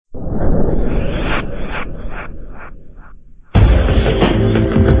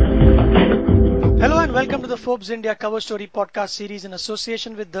Forbes India Cover Story podcast series in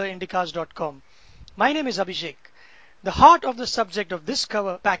association with theindicast.com. My name is Abhishek. The heart of the subject of this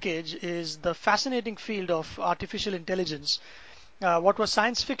cover package is the fascinating field of artificial intelligence. What was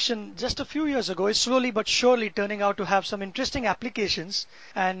science fiction just a few years ago is slowly but surely turning out to have some interesting applications.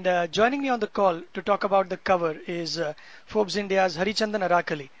 And joining me on the call to talk about the cover is Forbes India's Harichandan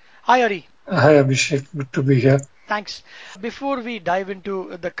Arakali. Hi, Hari. Hi, Abhishek. Good to be here. Thanks. Before we dive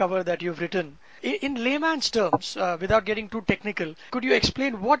into the cover that you've written, in layman's terms, without getting too technical, could you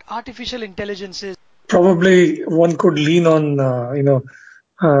explain what artificial intelligence is? Probably one could lean on,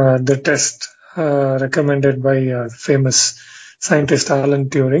 the test recommended by famous scientist Alan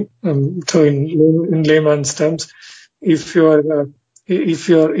Turing. So, in layman's terms, if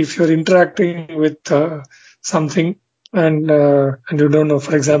you're interacting with something and you don't know,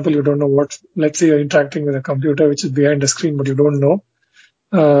 for example, you don't know what. Let's say you're interacting with a computer which is behind a screen, but you don't know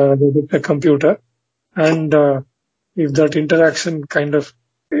that it's a computer, and if that interaction kind of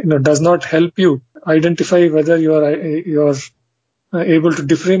does not help you identify whether you're able to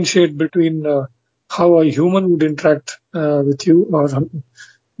differentiate between how a human would interact with you, or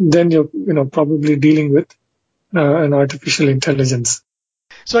then you're probably dealing with an artificial intelligence.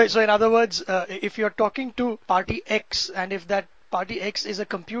 So in other words, if you're talking to party X, and if that party X is a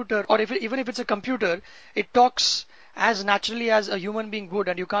computer, or even if it's a computer, it talks as naturally as a human being would,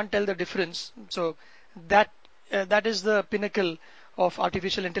 and you can't tell the difference. So that is the pinnacle of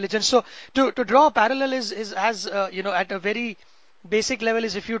artificial intelligence. So to draw a parallel is as at a very basic level,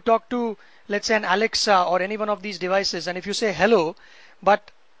 is if you talk to, let's say, an Alexa or any one of these devices, and if you say hello,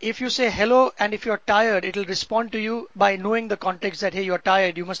 but if you say hello and if you're tired, it'll respond to you by knowing the context that, hey, you're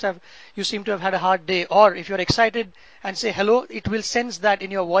tired, you seem to have had a hard day. Or if you're excited and say hello, it will sense that in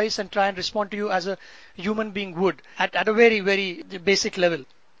your voice and try and respond to you as a human being would at a very, very basic level.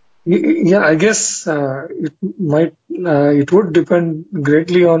 Yeah, I guess it would depend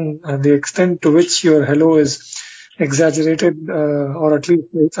greatly on the extent to which your hello is exaggerated, or at least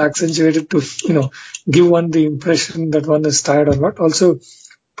it's accentuated to give one the impression that one is tired or not. Also,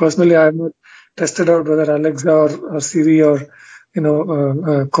 personally, I have not tested out whether Alexa or Siri or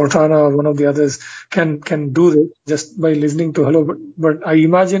Cortana or one of the others can do this just by listening to hello. But I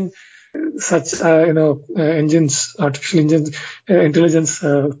imagine such engines, artificial engines, intelligence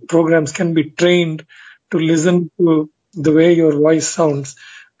programs can be trained to listen to the way your voice sounds,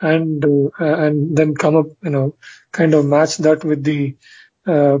 and then come up, kind of match that with the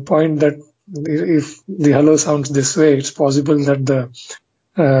point that if the hello sounds this way, it's possible that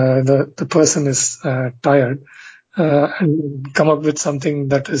the person is tired, and come up with something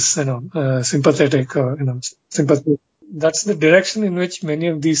that is sympathetic, or sympathetic. That's the direction in which many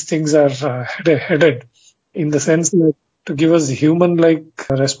of these things are headed, in the sense that to give us human-like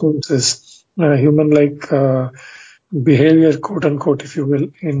responses, human-like behavior, quote unquote, if you will,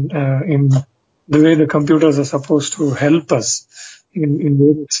 in the way the computers are supposed to help us in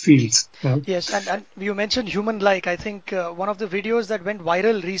various fields. Yes, and you mentioned human-like. I think one of the videos that went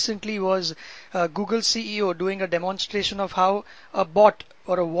viral recently was Google CEO doing a demonstration of how a bot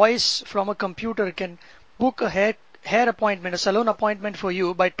or a voice from a computer can book a hair appointment, a salon appointment for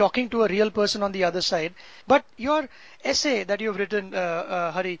you by talking to a real person on the other side. But your essay that you've written,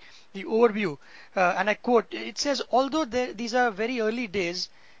 Hari, the overview, and I quote, it says, although these are very early days,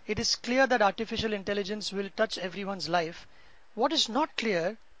 it is clear that artificial intelligence will touch everyone's life. What is not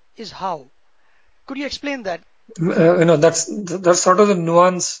clear is how. Could you explain that? That's sort of the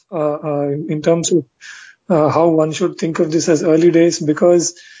nuance in terms of how one should think of this as early days,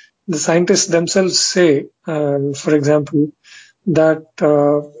 because the scientists themselves say, for example, that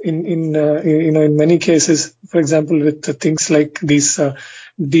in many cases, for example, with things like these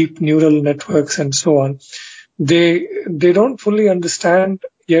deep neural networks and so on, they don't fully understand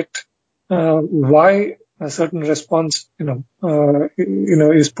yet why a certain response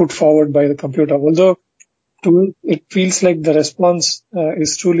is put forward by the computer. Although to it feels like the response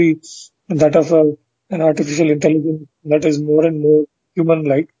is truly that of an artificial intelligence that is more and more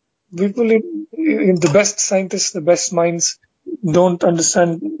human-like. People in the best scientists, the best minds, don't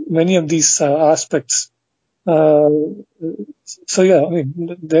understand many of these aspects. So yeah, I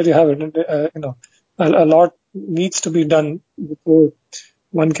mean, there you have it. A lot needs to be done before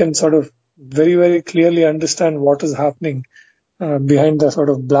one can sort of very, very clearly understand what is happening behind the sort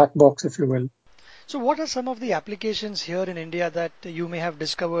of black box, if you will. So what are some of the applications here in India that you may have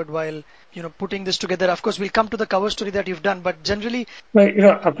discovered while, putting this together? Of course, we'll come to the cover story that you've done, but generally...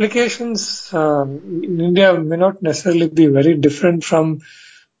 applications in India may not necessarily be very different from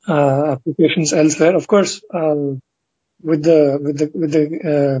applications elsewhere. Of course, with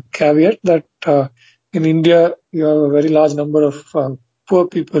the caveat that in India, you have a very large number of poor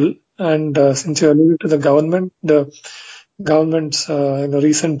people, and since you alluded to the government's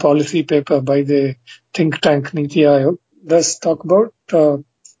recent policy paper by the think tank Niti Aayog does talk about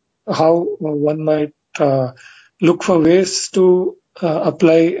how one might look for ways to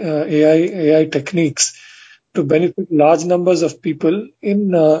apply AI techniques to benefit large numbers of people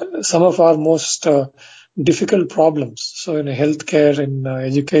in some of our most difficult problems. So, in healthcare, in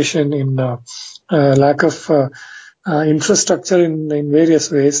education, in lack of infrastructure in various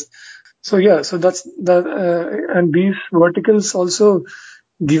ways. So, yeah, so that's that, and these verticals also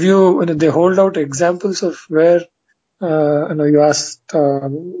give you, they hold out examples of where you asked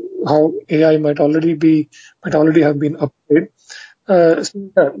how AI might already have been applied. So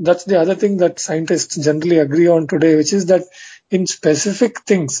yeah, that's the other thing that scientists generally agree on today, which is that in specific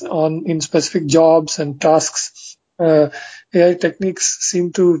things, in specific jobs and tasks, AI techniques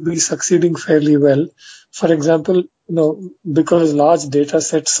seem to be succeeding fairly well. For example, because large data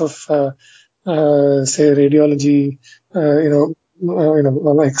sets of, say, radiology,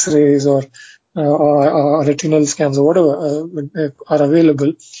 X-rays or retinal scans or whatever are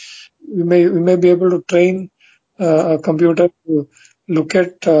available, we may be able to train a computer to look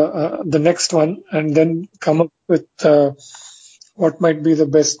at the next one and then come up with what might be the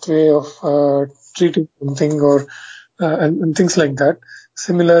best way of treating something or and things like that.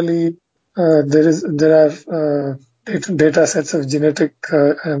 Similarly, there are data sets of genetic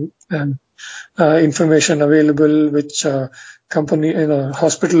information available, which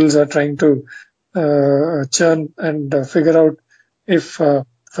hospitals are trying to churn and figure out if, for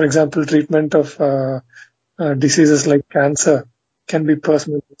example, treatment of diseases like cancer can be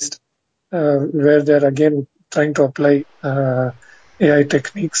personalized, where they're again trying to apply AI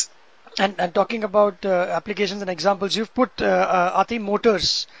techniques. And talking about applications and examples, you've put Ati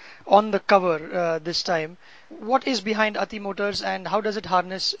Motors on the cover this time. What is behind Ati Motors and how does it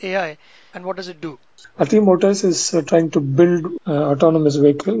harness AI and what does it do? Ati Motors is trying to build autonomous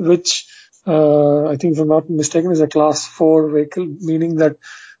vehicle, which I think, if I'm not mistaken, is a class 4 vehicle, meaning that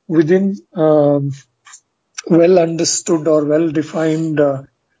within well understood or well defined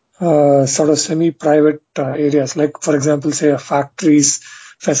sort of semi-private areas, like, for example, say a factory's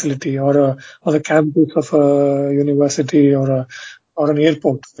facility or the campus of a university or an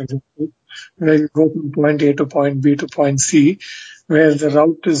airport, for example, where you go from point A to point B to point C, where the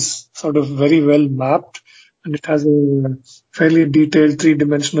route is sort of very well mapped and it has a fairly detailed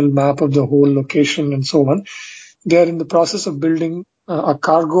three-dimensional map of the whole location and so on. They are in the process of building a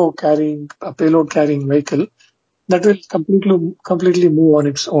payload carrying vehicle that will completely move on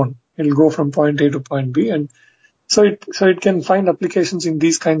its own. It'll go from point A to point B, and so it can find applications in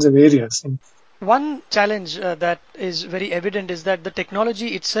these kinds of areas. One challenge that is very evident is that the technology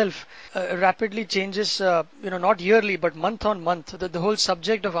itself rapidly changes, not yearly, but month on month. The whole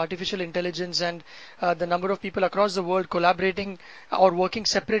subject of artificial intelligence and the number of people across the world collaborating or working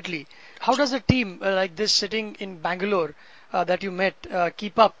separately. How does a team like this sitting in Bangalore that you met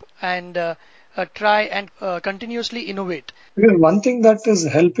keep up and try and continuously innovate? Well, one thing that is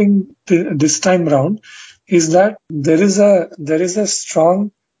helping this time round is that there is a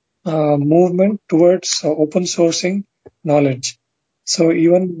strong movement towards open sourcing knowledge. So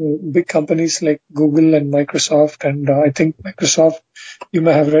even big companies like Google and Microsoft, and I think Microsoft, you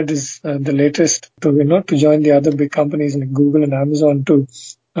may have read, is the latest to join the other big companies like Google and Amazon too.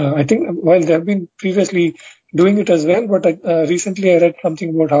 I think while they have been previously doing it as well, but recently I read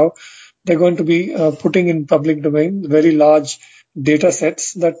something about how they're going to be putting in public domain very large data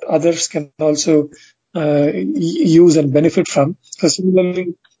sets that others can also use and benefit from. So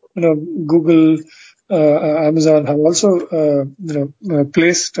similarly, Google, Amazon have also,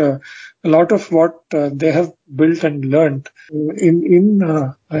 placed a lot of what they have built and learned in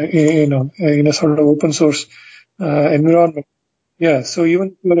a sort of open source environment. Yeah. So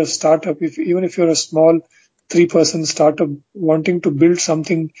even if you're a startup, even if you're a small 3-person startup wanting to build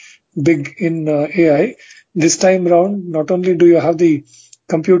something big in AI, this time round, not only do you have the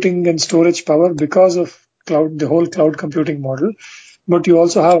computing and storage power because of the whole cloud computing model, but you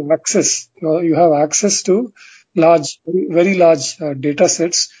also have access. You have access to very large data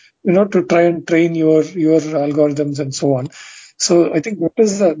sets, to try and train your algorithms and so on. So I think that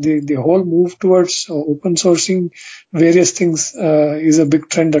is the whole move towards open sourcing various things is a big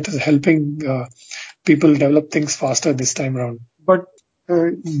trend that is helping people develop things faster this time around. But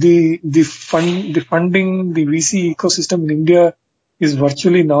the funding, the VC ecosystem in India is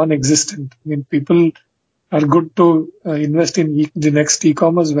virtually non-existent. I mean, people are good to invest in the next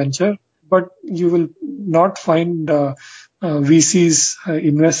e-commerce venture, but you will not find VCs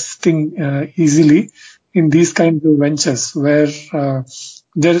investing easily in these kinds of ventures where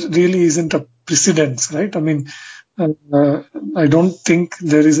there really isn't a precedence, right? I mean, uh, I don't think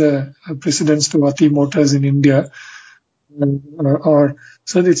there is a precedence to Ati Motors in India, or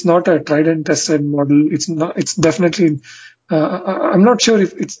so it's not a tried and tested model. It's not. It's definitely. I'm not sure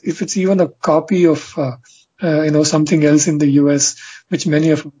if it's even a copy of something else in the US, which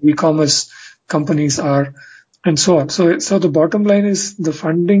many of e-commerce companies are, and so on. So the bottom line is the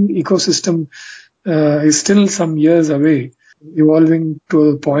funding ecosystem is still some years away, evolving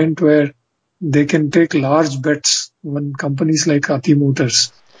to a point where they can take large bets on companies like Ati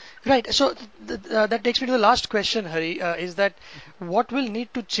Motors. Right. So that takes me to the last question, Hari, is that what will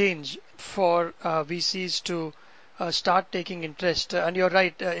need to change for VCs to start taking interest? And you're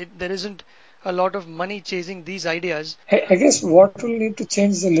right, there isn't a lot of money chasing these ideas. I guess what will need to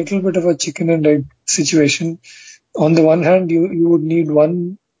change is a little bit of a chicken and egg situation. On the one hand, you would need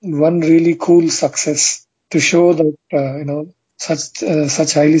one really cool success to show that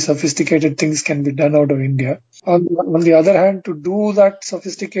such highly sophisticated things can be done out of India. On the other hand, to do that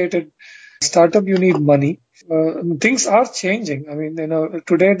sophisticated startup, you need money. Things are changing. I mean,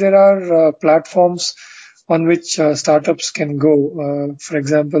 today there are platforms on which startups can go. For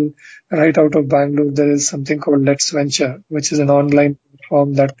example, right out of Bangalore, there is something called Let's Venture, which is an online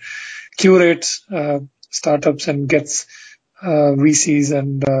platform that curates startups and gets VCs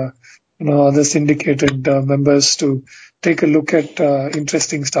and other syndicated members to take a look at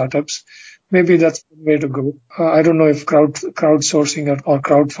interesting startups. Maybe that's one way to go. I don't know if crowdsourcing or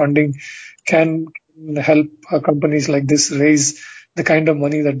crowdfunding can help companies like this raise the kind of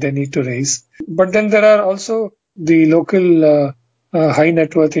money that they need to raise. But then there are also the local high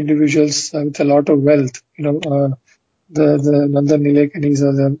net worth individuals with a lot of wealth. The Nandan Nilekanis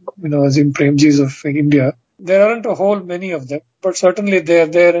or the Azim Premjis of India. There aren't a whole many of them, but certainly they are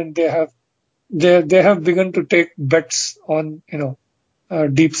there, and they have begun to take bets on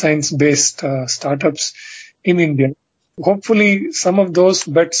deep science based startups in India. Hopefully, some of those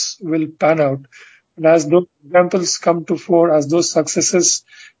bets will pan out. And as those examples come to fore, as those successes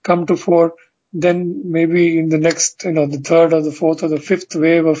come to fore, then maybe in the next, the third or the fourth or the fifth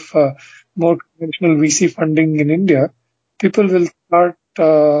wave of more conventional VC funding in India, people will start,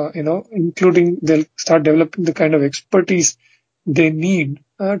 they'll start developing the kind of expertise they need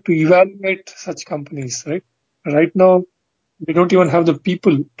to evaluate such companies, right? Right now, we don't even have the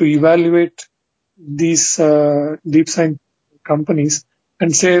people to evaluate these deep science companies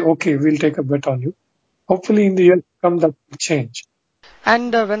and say, okay, we'll take a bet on you. Hopefully, in the years to come, that will change.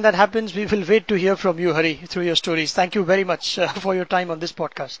 And when that happens, we will wait to hear from you, Hari, through your stories. Thank you very much for your time on this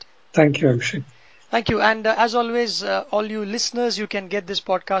podcast. Thank you, Abhishek. Thank you. And as always, all you listeners, you can get this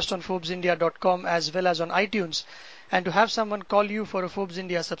podcast on ForbesIndia.com as well as on iTunes. And to have someone call you for a Forbes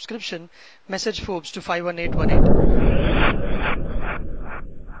India subscription, message Forbes to 51818.